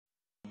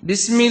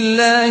بسم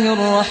الله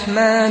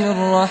الرحمن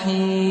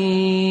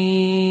الرحيم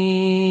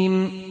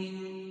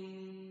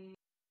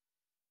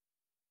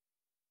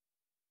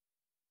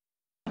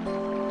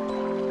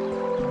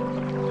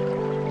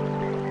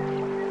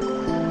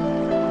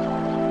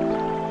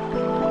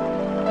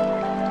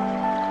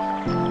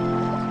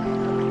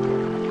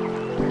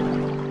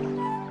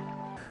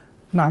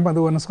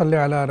نحمده ونصلي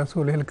على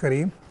رسوله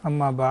الكريم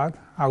أما بعد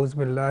أعوذ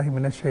بالله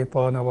من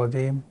الشيطان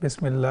الرجيم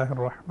بسم الله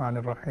الرحمن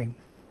الرحيم.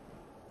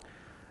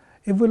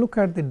 If we look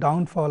at the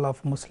downfall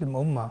of Muslim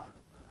Ummah,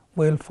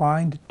 we will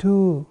find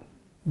two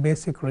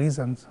basic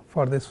reasons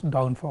for this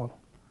downfall.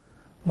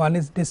 One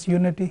is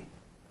disunity.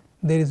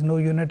 There is no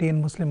unity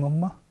in Muslim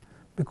Ummah.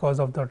 Because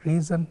of that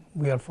reason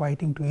we are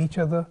fighting to each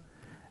other,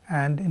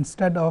 and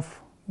instead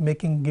of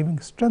giving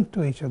strength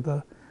to each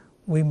other,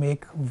 we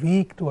make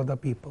weak to other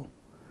people.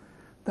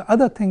 The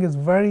other thing is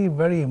very,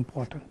 very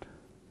important.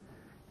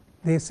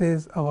 This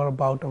is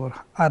about our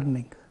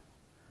earning,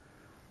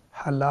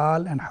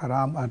 halal and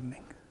haram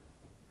earning.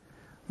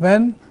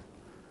 When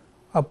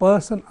a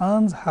person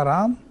earns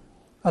haram,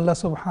 Allah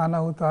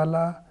subhanahu wa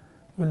ta'ala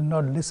will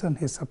not listen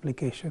his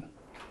supplication.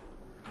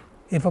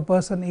 If a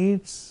person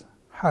eats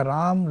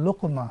haram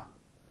luqma,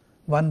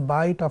 one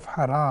bite of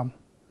haram,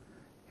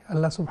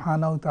 Allah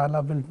subhanahu wa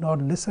ta'ala will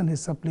not listen his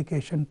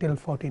supplication till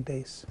 40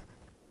 days.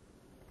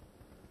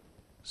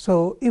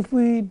 So, if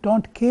we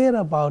don't care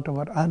about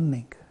our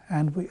earning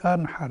and we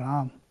earn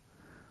haram,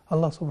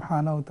 Allah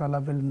subhanahu wa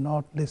ta'ala will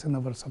not listen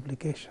our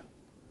supplication.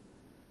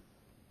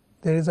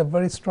 There is a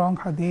very strong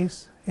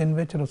hadith in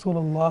which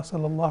Rasulullah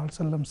sallallahu alaihi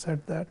wasallam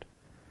said that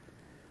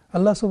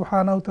Allah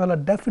subhanahu wa ta'ala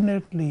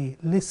definitely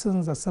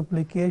listens the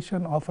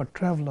supplication of a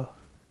traveler,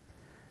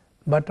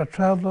 but a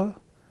traveler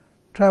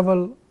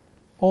travel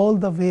all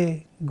the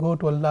way, go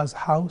to Allah's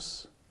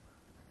house,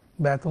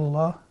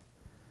 Baitullah,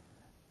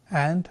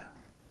 and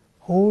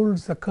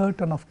holds the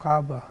curtain of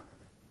Kaaba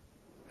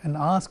and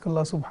ask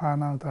Allah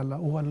subhanahu wa ta'ala,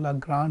 oh Allah,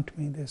 grant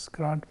me this,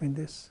 grant me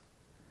this.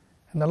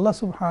 And Allah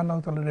subhanahu wa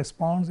ta'ala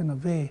responds in a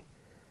way,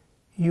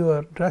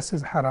 your dress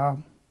is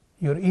haram,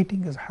 your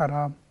eating is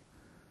haram,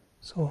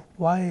 so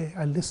why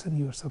I listen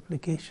your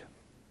supplication?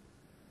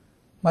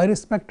 My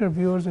respected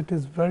viewers, it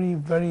is very,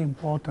 very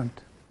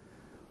important.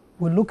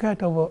 We look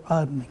at our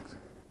earnings.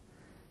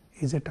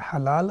 Is it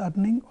halal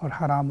earning or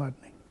haram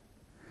earning?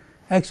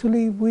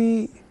 Actually,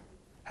 we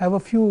have a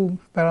few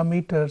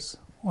parameters.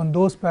 On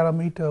those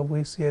parameters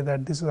we say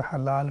that this is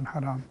halal and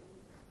haram.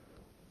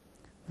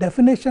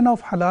 Definition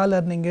of halal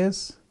earning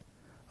is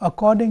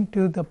according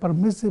to the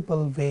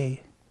permissible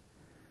way.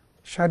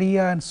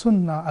 Sharia and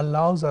Sunnah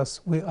allows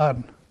us, we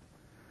earn.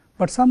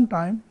 But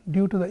sometimes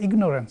due to the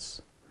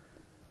ignorance,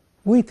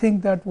 we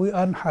think that we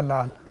earn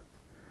halal.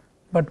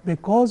 But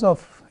because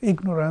of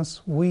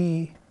ignorance,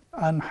 we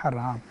earn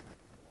haram.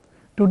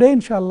 Today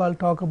inshallah I'll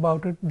talk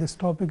about it. This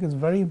topic is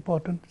very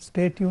important.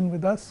 Stay tuned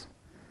with us.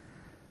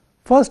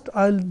 First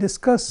I'll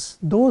discuss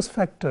those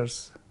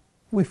factors.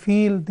 We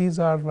feel these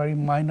are very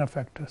minor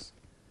factors.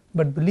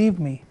 But believe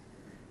me,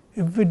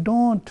 if we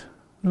don't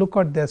look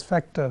at these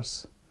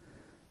factors,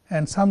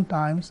 and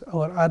sometimes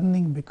our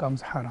earning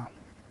becomes haram.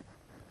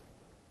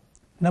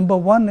 Number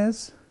one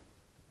is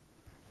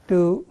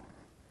to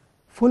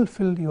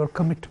fulfill your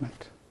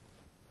commitment.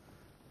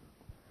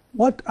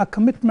 What a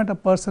commitment a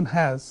person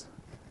has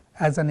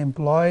as an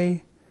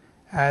employee,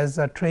 as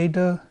a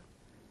trader,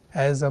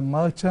 as a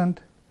merchant,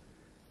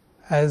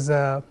 as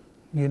a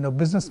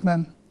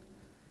businessman,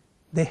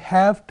 they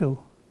have to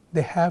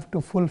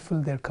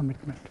fulfill their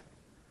commitment.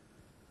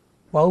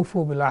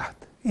 Wa'ufu bil ahd,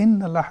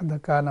 inna al-ahda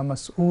kana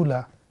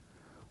mas'oola.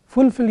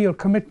 Fulfill your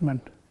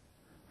commitment.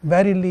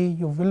 Verily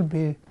you will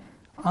be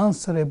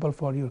answerable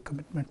for your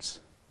commitments.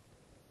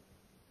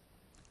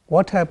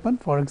 What happened?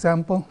 For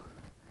example,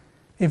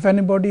 if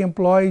anybody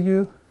employs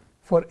you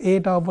for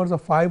 8 hours or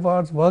 5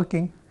 hours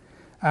working,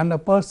 and a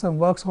person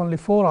works only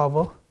 4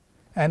 hours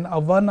and a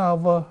 1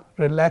 hour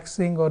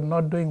relaxing or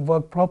not doing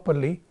work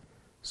properly,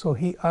 so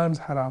he earns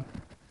haram.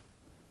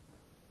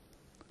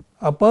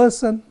 A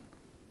person,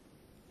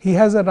 he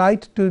has a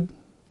right to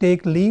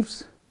take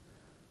leaves,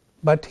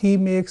 but he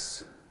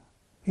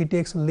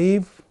takes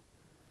leave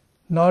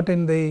not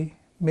in the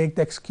make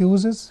the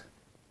excuses.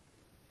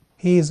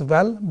 He is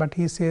well, but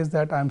he says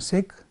that I am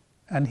sick,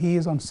 and he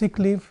is on sick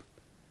leave.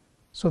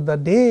 So the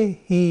day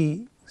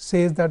he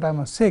says that I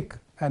am sick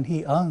and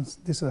he earns,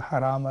 this is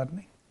haram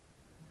earning.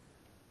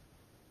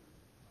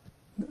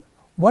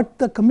 What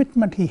the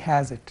commitment he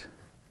has it.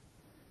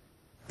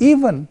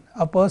 Even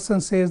a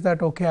person says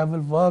that okay, I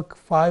will work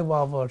 5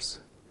 hours,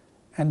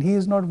 and he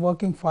is not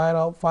working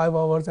 5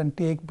 hours and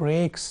take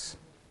breaks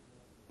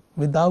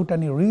without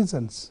any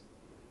reasons,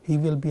 he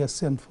will be a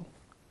sinful.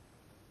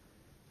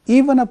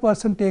 Even a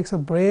person takes a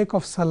break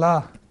of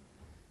salah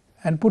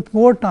and put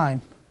more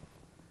time.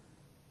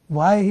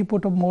 Why he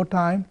put up more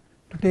time?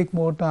 To take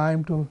more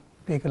time to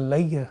take a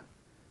layah.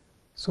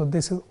 So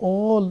this is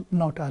all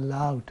not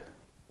allowed.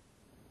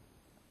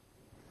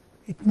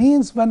 It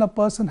means when a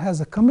person has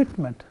a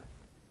commitment,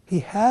 he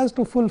has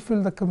to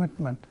fulfill the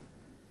commitment.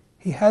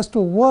 He has to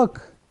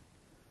work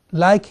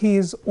like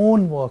his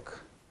own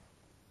work.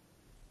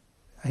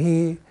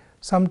 He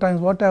sometimes,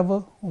 whatever,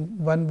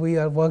 when we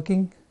are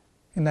working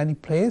in any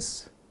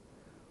place,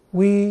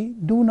 we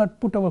do not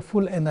put our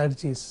full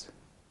energies,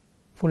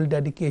 full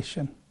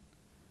dedication,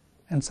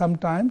 and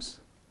sometimes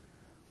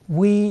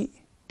we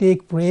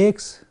take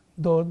breaks,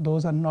 though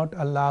those are not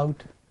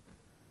allowed.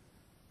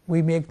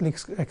 We make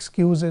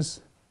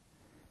excuses,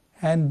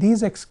 and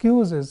these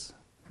excuses,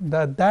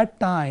 that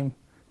time,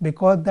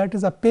 because that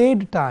is a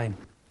paid time,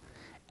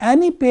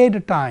 any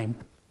paid time,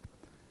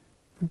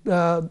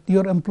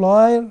 your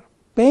employer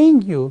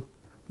paying you,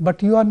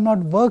 but you are not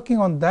working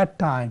on that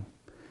time,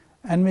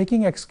 and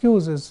making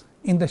excuses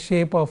in the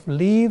shape of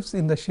leaves,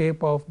 in the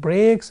shape of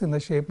breaks, in the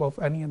shape of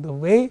any other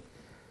way.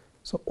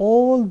 So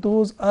all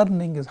those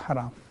earning is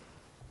haram.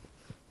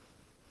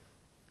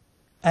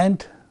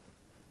 And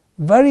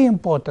very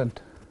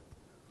important,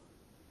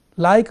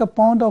 like a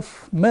pound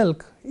of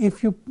milk,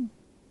 if you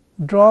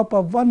drop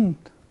a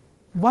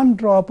one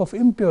drop of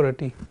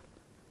impurity,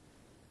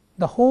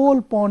 the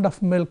whole pound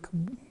of milk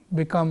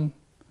become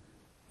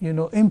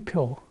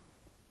impure.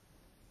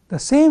 The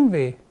same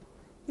way,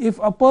 if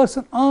a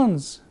person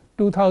earns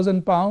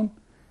 2,000 pounds,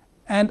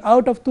 and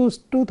out of those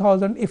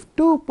 2,000, if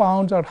 2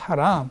 pounds are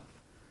haram,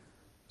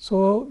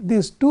 so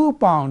these 2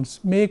 pounds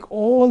make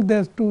all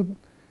the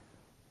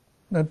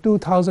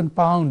 2,000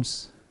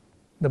 pounds,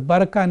 the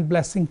barakah and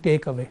blessing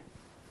take away.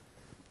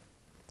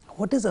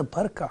 What is a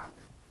barakah?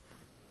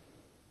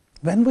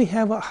 When we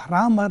have a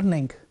haram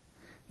earning,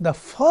 the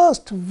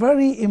first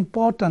very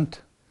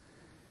important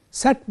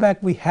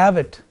setback we have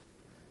it,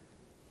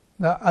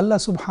 the Allah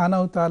subhanahu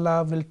wa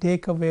ta'ala will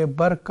take away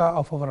barakah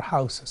of our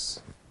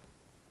houses.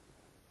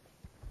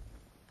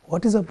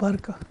 What is a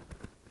barakah?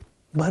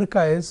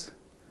 Barakah is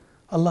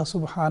Allah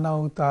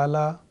subhanahu wa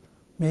ta'ala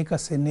make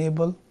us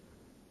enable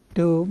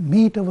to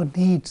meet our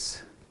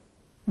needs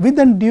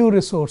within due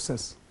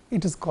resources.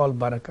 It is called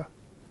barakah.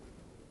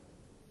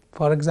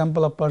 For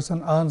example, a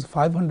person earns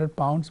 500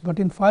 pounds, but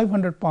in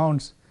 500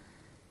 pounds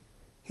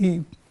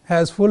he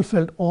has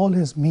fulfilled all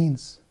his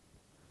means.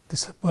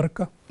 This is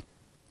barakah.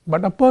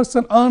 But a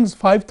person earns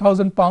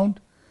 5,000 pounds,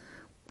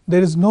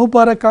 there is no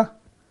barakah,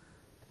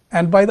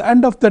 and by the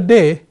end of the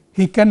day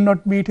he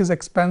cannot meet his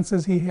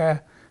expenses, he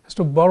has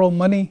to borrow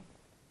money,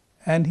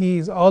 and he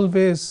is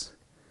always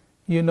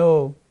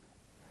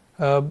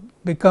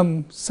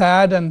become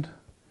sad and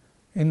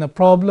in a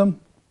problem,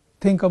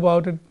 think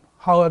about it,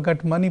 how I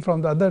got money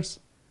from the others,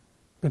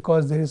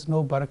 because there is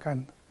no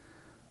barakah.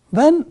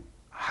 When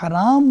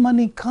haram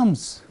money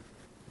comes,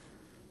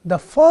 the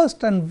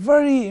first and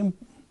very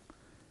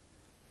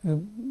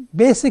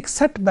basic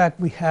setback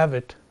we have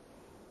it.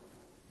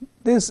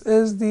 This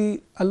is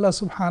the Allah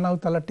subhanahu wa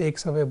ta'ala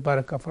takes away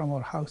barakah from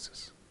our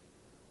houses.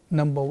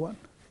 Number one.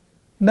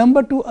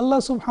 Number two, Allah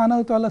subhanahu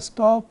wa ta'ala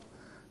stop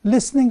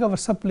listening our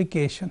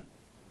supplication.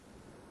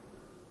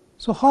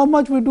 So how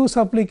much we do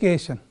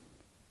supplication,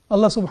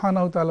 Allah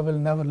subhanahu wa ta'ala will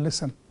never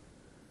listen.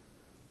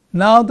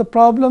 Now the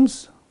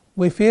problems,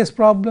 we face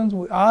problems,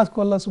 we ask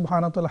Allah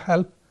subhanahu wa ta'ala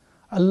help,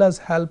 Allah's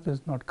help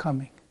is not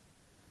coming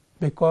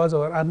because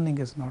our earning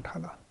is not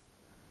halal.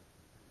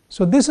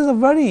 So this is a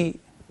very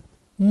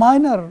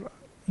minor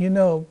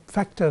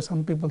factor.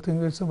 Some people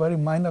think it's a very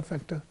minor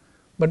factor,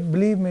 but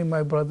believe me,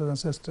 my brothers and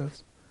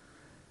sisters,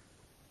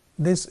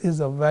 this is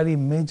a very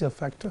major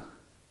factor.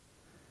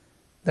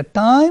 The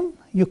time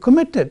you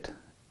committed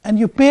and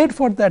you paid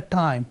for that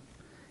time,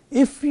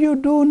 if you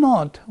do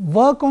not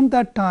work on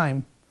that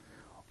time,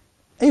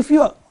 if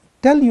you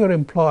tell your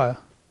employer,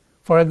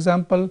 for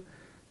example,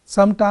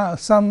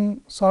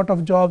 some sort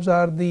of jobs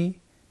are the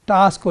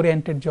task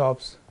oriented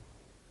jobs.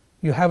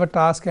 You have a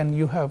task and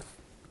you have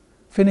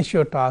finished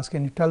your task,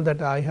 and you tell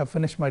that I have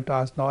finished my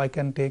task, now I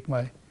can take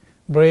my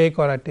break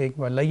or I take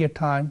my leisure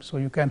time, so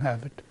you can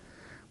have it.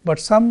 But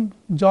some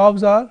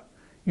jobs are,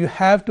 you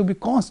have to be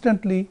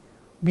constantly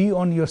be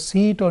on your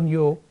seat, on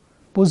your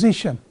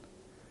position.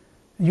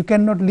 You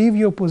cannot leave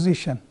your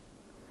position,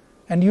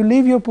 and you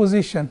leave your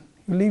position,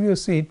 you leave your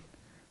seat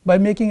by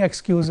making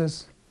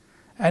excuses,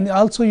 and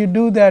also you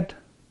do that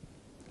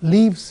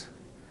leaves.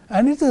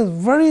 And it is a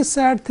very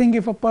sad thing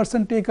if a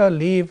person take a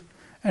leave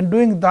and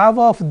doing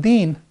dawah of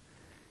deen,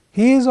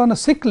 he is on a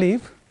sick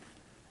leave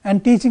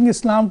and teaching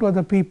Islam to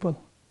other people.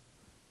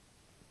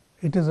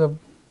 It is an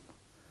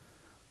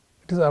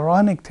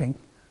ironic thing.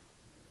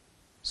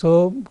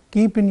 So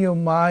keep in your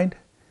mind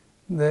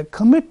the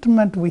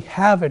commitment we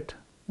have it,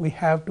 we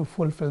have to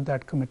fulfill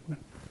that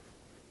commitment.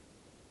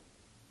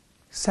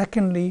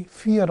 Secondly,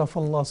 fear of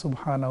Allah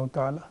subhanahu wa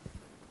ta'ala.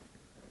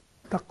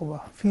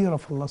 Taqwa, fear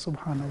of Allah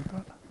subhanahu wa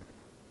ta'ala.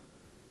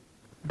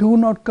 Do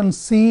not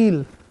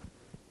conceal,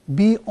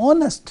 be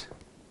honest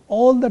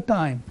all the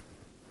time.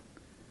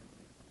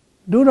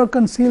 Do not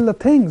conceal the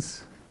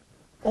things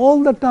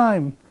all the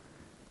time.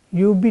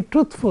 You be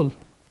truthful,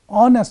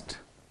 honest.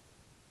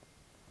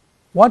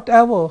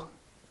 Whatever,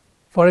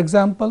 for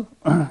example,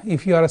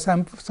 if you are a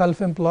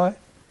self-employed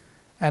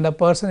and a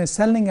person is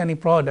selling any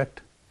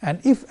product, and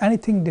if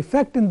anything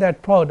defect in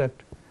that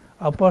product,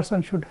 a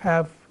person should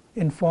have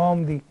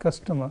informed the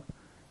customer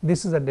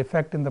this is a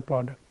defect in the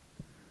product.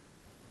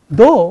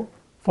 Though,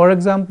 for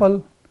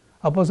example,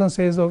 a person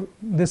says, oh,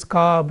 this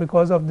car,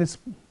 because of this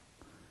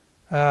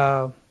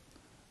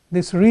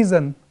this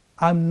reason,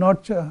 I'm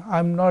not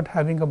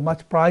having a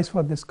much price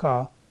for this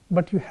car,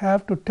 but you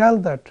have to tell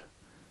that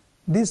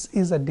this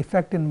is a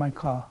defect in my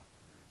car,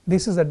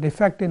 this is a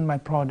defect in my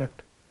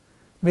product.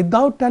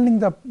 Without telling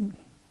the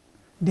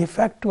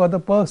defect to other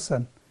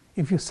person,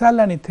 if you sell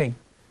anything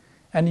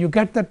and you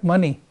get that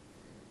money,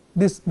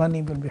 this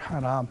money will be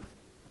haram.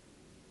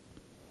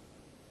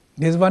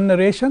 There is one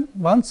narration.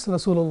 Once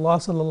Rasulullah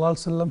sallallahu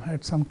alaihi wasallam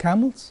had some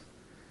camels.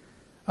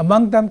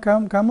 Among them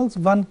camels,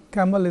 one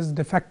camel is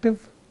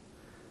defective,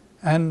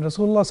 and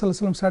Rasulullah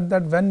sallallahu alaihi wasallam said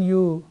that when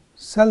you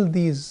sell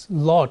these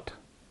lot,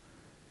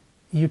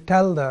 you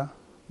tell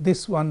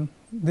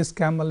this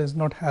camel is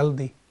not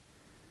healthy.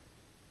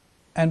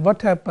 And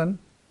what happened?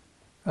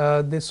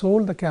 They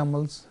sold the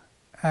camels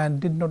and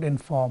did not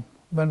inform.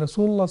 When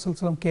Rasulullah sallallahu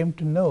alaihi wasallam came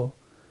to know,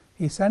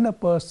 he sent a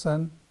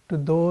person to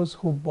those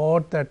who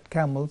bought that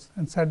camels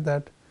and said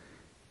that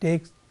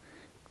take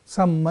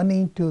some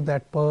money to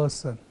that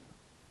person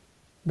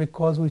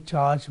because we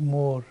charge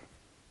more.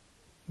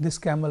 This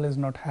camel is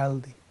not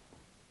healthy.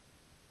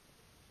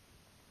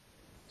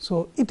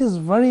 So it is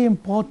very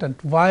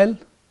important while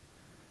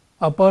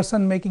a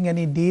person making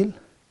any deal,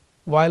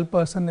 while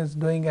person is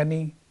doing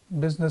any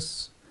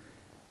business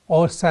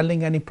or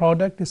selling any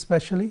product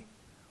especially,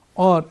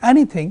 or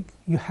anything,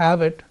 you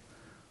have it.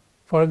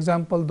 For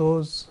example,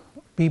 those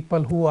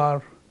people who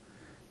are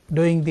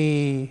doing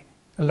the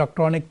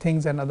electronic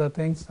things and other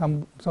things,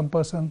 some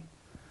person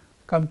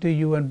come to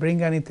you and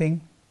bring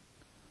anything,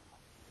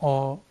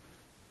 or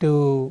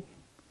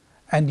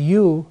and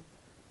you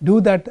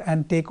do that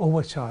and take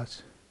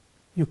overcharge.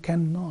 You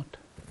cannot.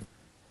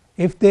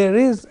 If there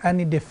is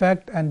any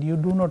defect and you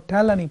do not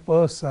tell any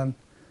person,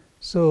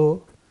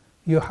 so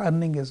your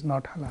earning is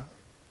not halal.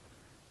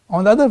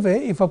 On the other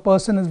way, if a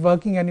person is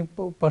working any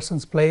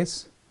person's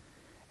place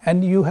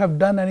and you have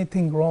done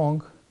anything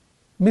wrong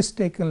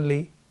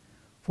mistakenly,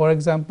 for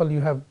example,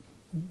 you have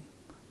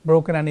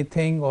broken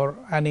anything or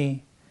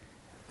anything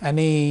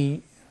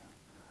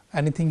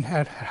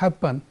had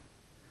happened,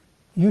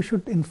 you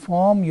should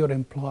inform your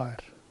employer.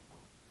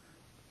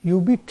 You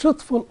be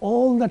truthful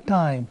all the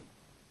time.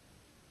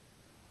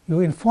 You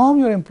inform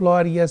your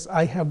employer, yes,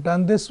 I have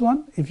done this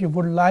one. If you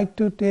would like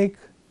to take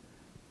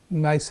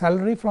my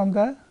salary from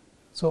there,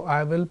 so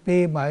I will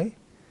pay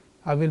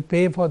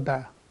for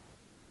that.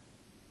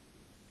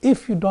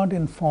 If you don't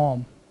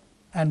inform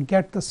and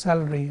get the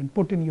salary and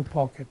put in your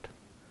pocket,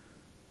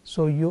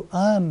 so you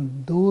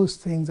earn those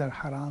things are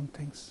haram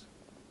things.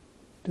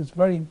 It is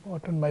very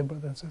important, my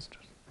brothers and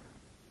sisters.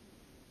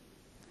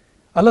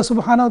 Allah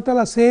subhanahu wa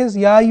ta'ala says,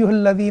 Ya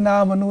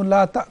ayyuhalladhina amanu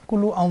la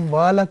ta'kulu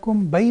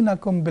amwalakum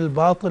bainakum bil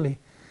batili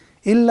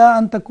illa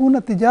an takuna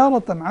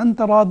tijaratan an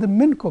taradin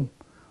minkum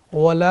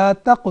wa la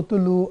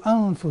taqtulu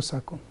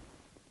anfusakum.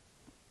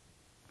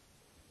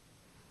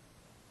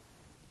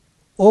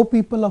 O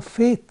people of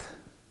faith,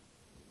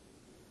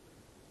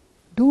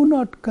 do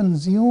not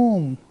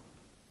consume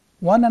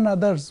one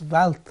another's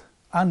wealth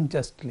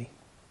unjustly,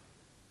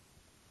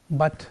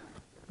 but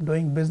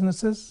doing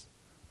businesses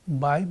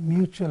by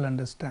mutual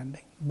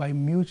understanding, by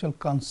mutual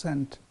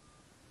consent,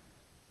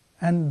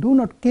 and do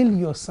not kill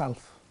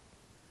yourself,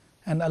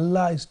 and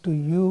Allah is to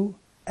you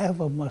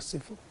ever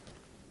merciful.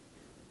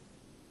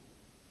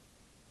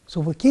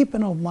 So we keep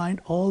in our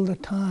mind all the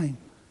time,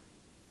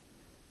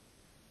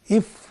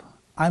 if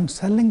I am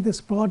selling this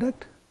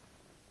product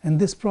and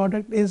this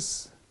product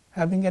is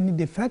having any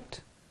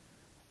defect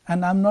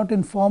and I am not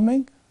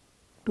informing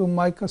to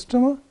my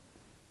customer,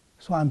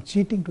 so I am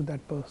cheating to that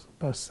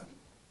person,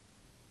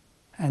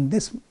 and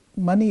this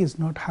money is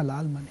not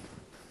halal money.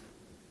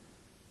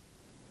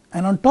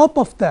 And on top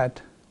of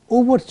that,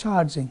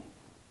 overcharging.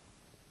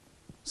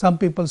 Some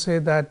people say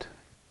that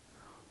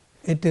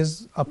it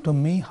is up to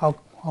me how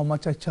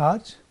much I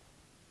charge,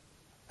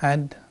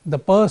 and the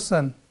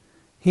person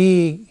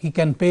he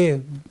can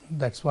pay,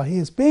 that's why he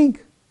is paying.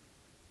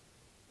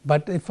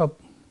 But if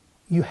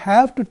you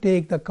have to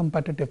take the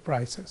competitive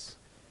prices,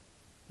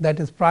 that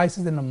is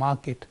prices in the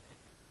market.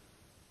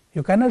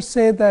 You cannot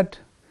say that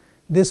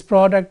this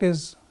product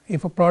is,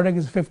 if a product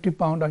is 50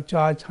 pound, I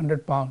charge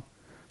 100 pound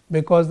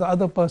because the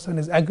other person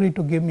is agreed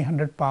to give me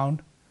 100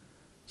 pound.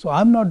 So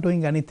I am not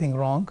doing anything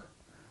wrong.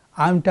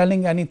 I am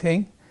telling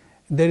anything.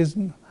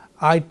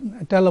 I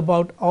tell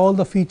about all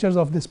the features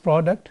of this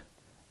product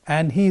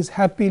and he is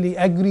happily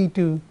agreed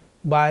to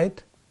buy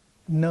it.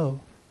 No,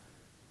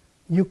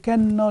 you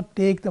cannot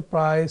take the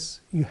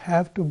price. You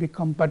have to be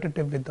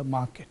competitive with the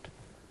market.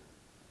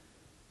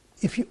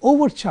 If you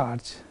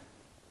overcharge,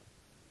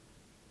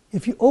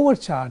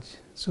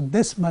 so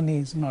this money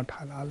is not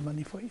halal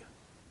money for you.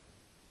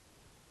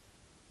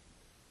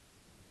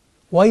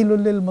 وَيْلٌ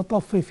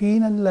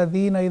لِلْمُطَفِّفِينَ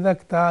الَّذِينَ إِذَا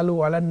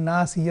اكْتَالُوا عَلَى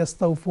النَّاسِ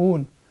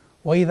يَسْتَوْفُونَ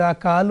وَإِذَا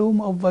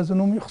كَالُوهُمْ أَوْ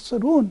وَزَنُوهُمْ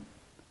يُخْسِرُونَ.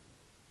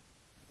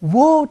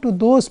 Woe to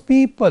those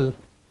people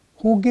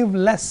who give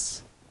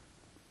less.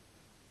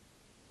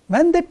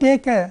 When they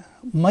take a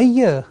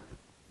mayyah,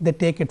 they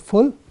take it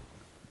full.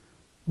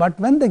 but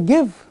when they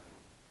give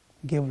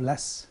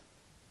less.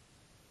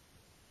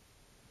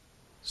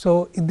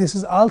 So, this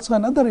is also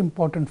another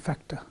important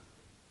factor.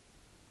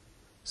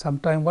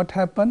 Sometimes what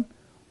happen,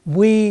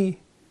 we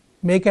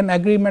make an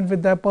agreement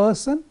with that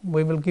person,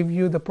 we will give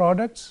you the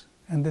products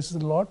and this is a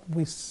lot,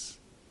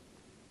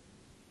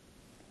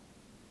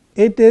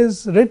 it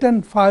is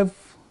written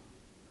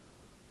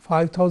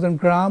 5,000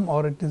 gram,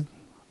 or it is,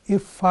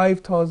 if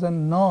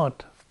 5,000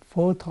 not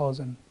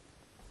 4,000,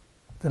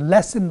 the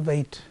less in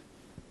weight,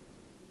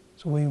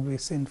 so we will be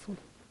sinful.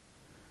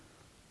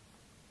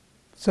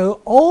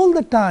 So, all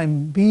the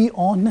time be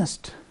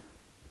honest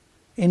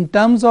in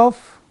terms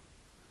of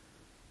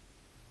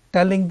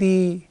telling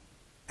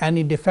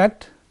any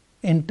defect,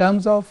 in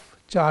terms of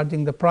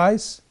charging the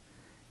price,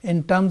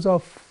 in terms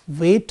of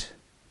weight.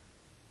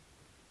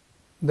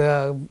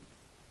 The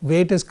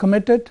weight is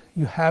committed,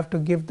 you have to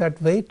give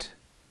that weight.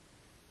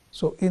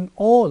 So, in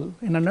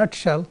a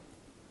nutshell,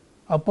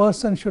 a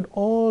person should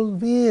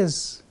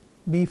always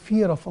be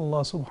fear of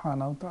Allah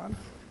subhanahu wa ta'ala,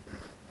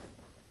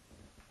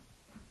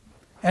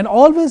 and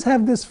always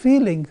have this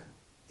feeling,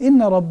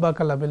 inna rabbaka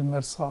labil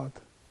mirsad,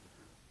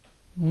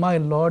 my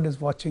Lord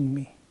is watching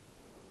me.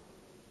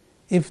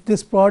 If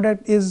this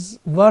product is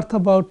worth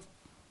about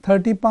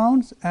 30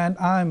 pounds and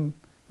I am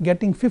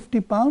getting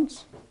 50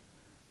 pounds,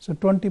 so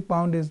 20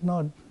 pound does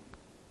not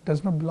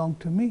belong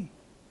to me.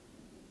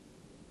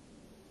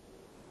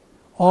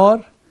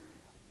 Or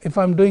if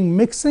I am doing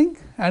mixing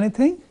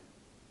anything,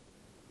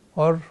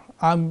 or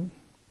I am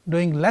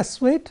doing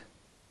less weight,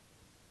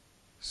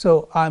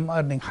 so I am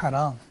earning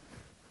haram.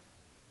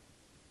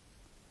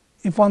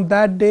 If on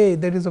that day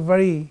there is a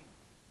very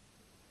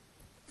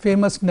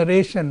famous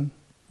narration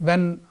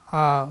when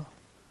a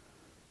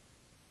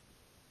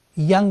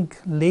young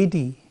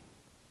lady,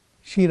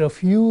 she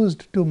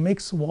refused to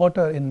mix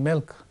water in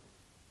milk.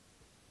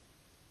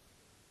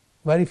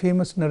 Very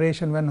famous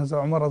narration when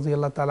Hazrat Umar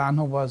radiyallahu ta'ala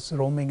anhu was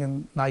roaming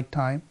in night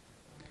time,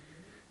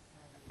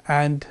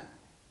 and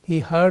he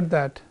heard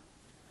that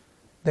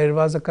there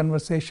was a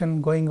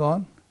conversation going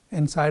on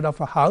inside of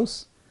a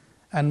house,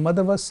 and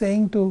mother was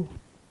saying to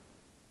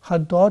her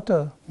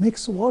daughter,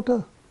 mix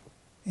water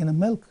in a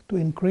milk to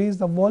increase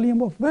the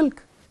volume of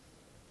milk.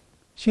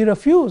 She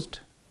refused.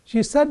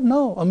 She said,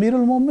 no, Amir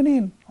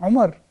al-Mu'mineen,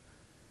 Umar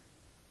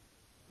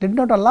did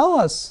not allow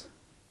us.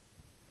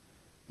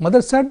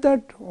 Mother said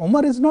that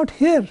Umar is not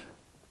here.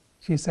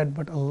 She said,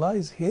 but Allah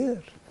is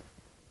here.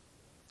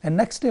 And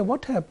next day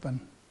what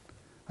happened?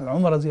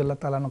 Umar radiyallahu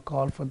ta'ala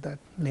called for that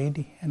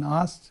lady and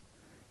asked,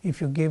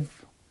 if you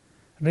give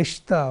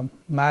rishta,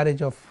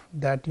 marriage of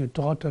that your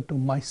daughter to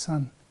my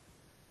son.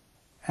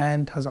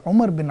 And Hazrat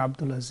Umar bin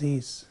Abdul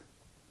Aziz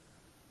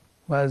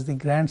was the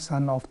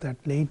grandson of that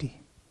lady.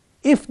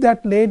 If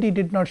that lady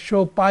did not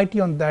show piety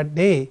on that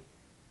day,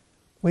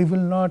 we did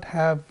not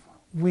have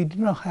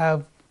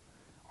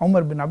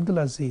Umar bin Abdul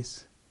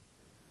Aziz.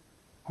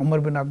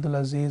 Umar bin Abdul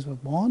Aziz was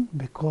born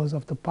because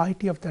of the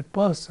piety of that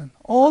person.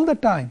 All the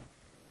time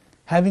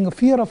having a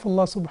fear of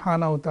Allah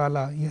subhanahu wa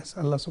ta'ala, yes,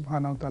 Allah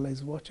subhanahu wa ta'ala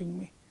is watching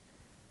me.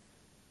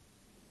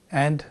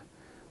 And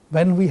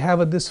when we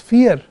have this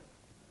fear,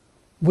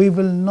 we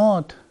will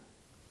not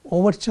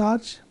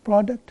overcharge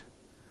product,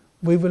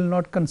 we will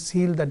not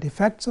conceal the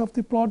defects of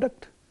the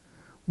product,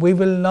 we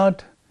will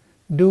not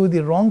do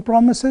the wrong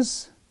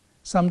promises.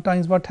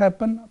 Sometimes what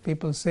happen,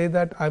 people say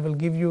that I will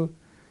give you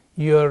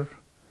your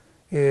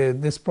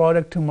this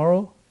product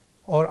tomorrow,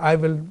 or I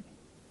will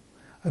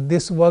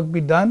this work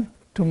be done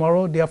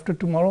tomorrow, day after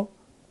tomorrow.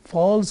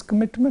 False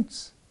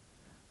commitments.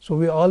 So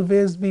we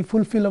always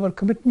fulfill our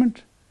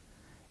commitment.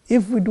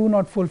 If we do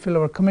not fulfill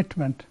our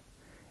commitment,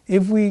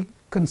 if we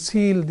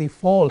conceal the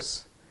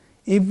false,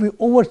 if we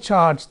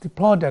overcharge the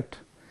product,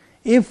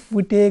 if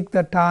we take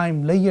the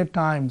time, layer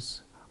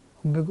times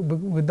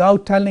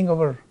without telling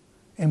our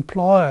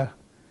employer,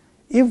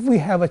 if we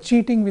have a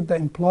cheating with the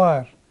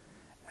employer,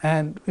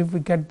 and if we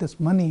get this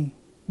money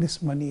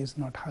is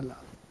not halal.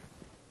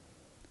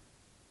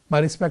 My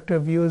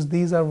respective views,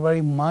 these are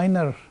very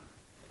minor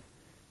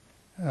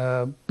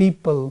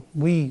people,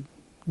 we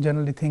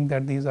generally think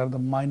that these are the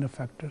minor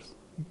factors,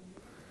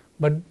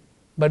 but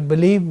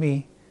believe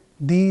me,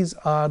 these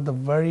are the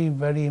very,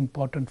 very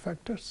important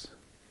factors.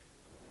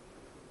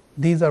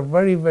 These are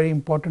very, very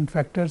important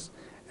factors,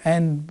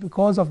 and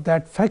because of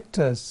that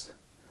factors,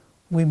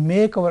 we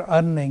make our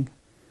earning.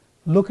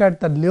 Look at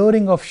the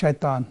luring of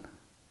shaitan,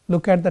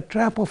 look at the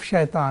trap of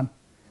shaitan.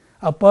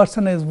 A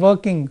person is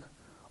working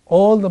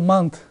all the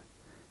month,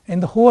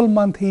 in the whole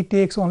month he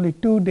takes only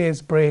 2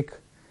 days break,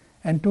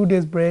 and 2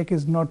 days break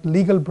is not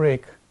legal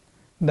break,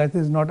 that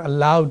is not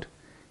allowed.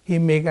 He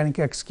make an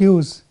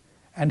excuse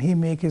and he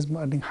make his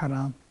earning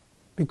haram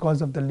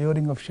because of the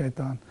luring of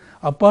shaitan.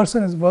 A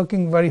person is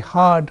working very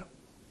hard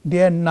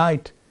day and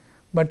night,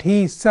 but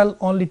he sell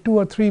only 2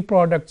 or 3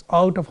 products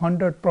out of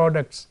 100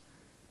 products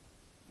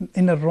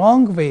in a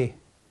wrong way,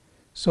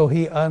 so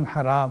he earn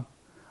haram.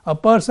 A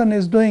person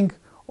is doing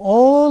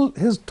all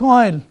his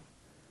toil,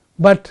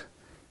 but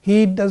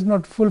he does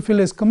not fulfill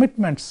his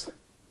commitments,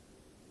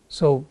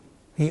 so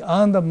he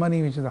earn the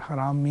money which is the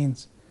haram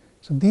means.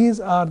 So these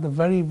are the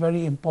very,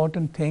 very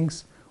important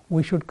things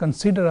we should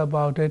consider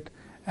about it,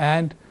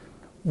 and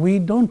we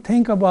don't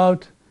think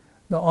about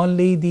they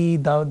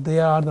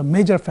are the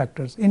major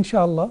factors.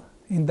 Inshallah,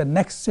 in the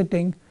next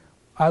sitting,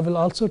 I will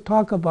also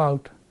talk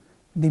about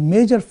the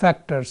major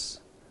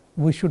factors.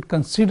 We should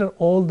consider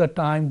all the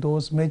time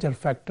those major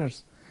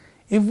factors.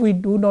 If we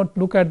do not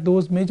look at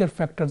those major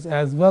factors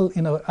as well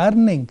in our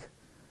earning,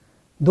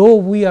 though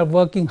we are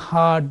working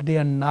hard day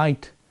and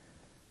night,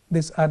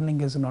 this earning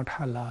is not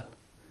halal.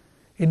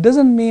 It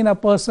doesn't mean a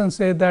person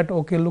say that,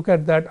 okay, look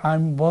at that, I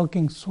am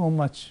working so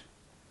much.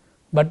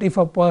 But if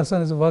a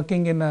person is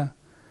working in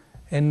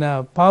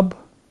a pub,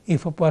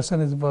 if a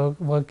person is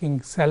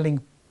working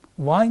selling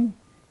wine,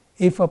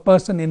 if a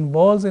person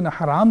involves in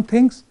haram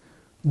things,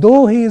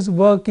 though he is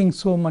working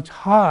so much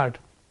hard,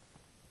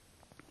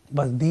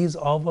 but these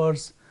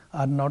hours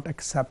are not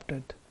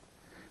accepted.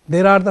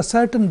 There are the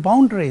certain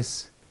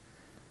boundaries.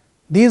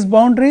 These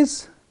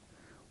boundaries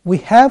we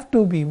have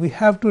to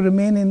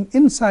remain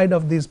inside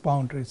of these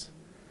boundaries.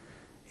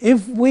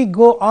 If we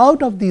go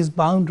out of these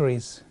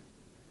boundaries,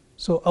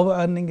 so our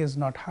earning is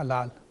not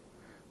halal.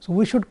 So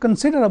we should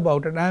consider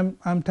about it.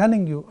 I'm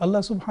telling you, Allah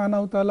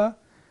subhanahu wa ta'ala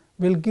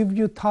will give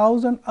you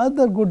 1,000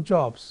 other good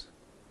jobs.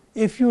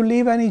 If you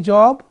leave any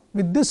job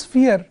with this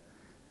fear,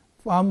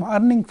 I'm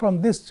earning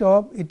from this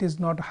job, it is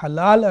not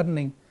halal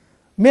earning.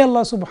 May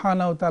Allah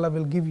subhanahu wa ta'ala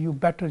will give you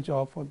better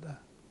job for that.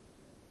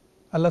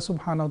 Allah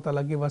subhanahu wa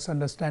ta'ala give us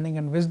understanding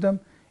and wisdom.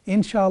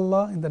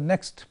 Inshallah, in the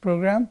next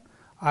program,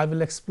 I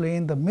will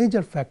explain the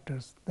major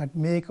factors that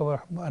make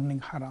our earning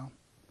haram.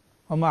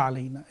 وَمَا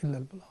عَلَيْنَا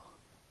إِلَّا الْبَلَاغُ.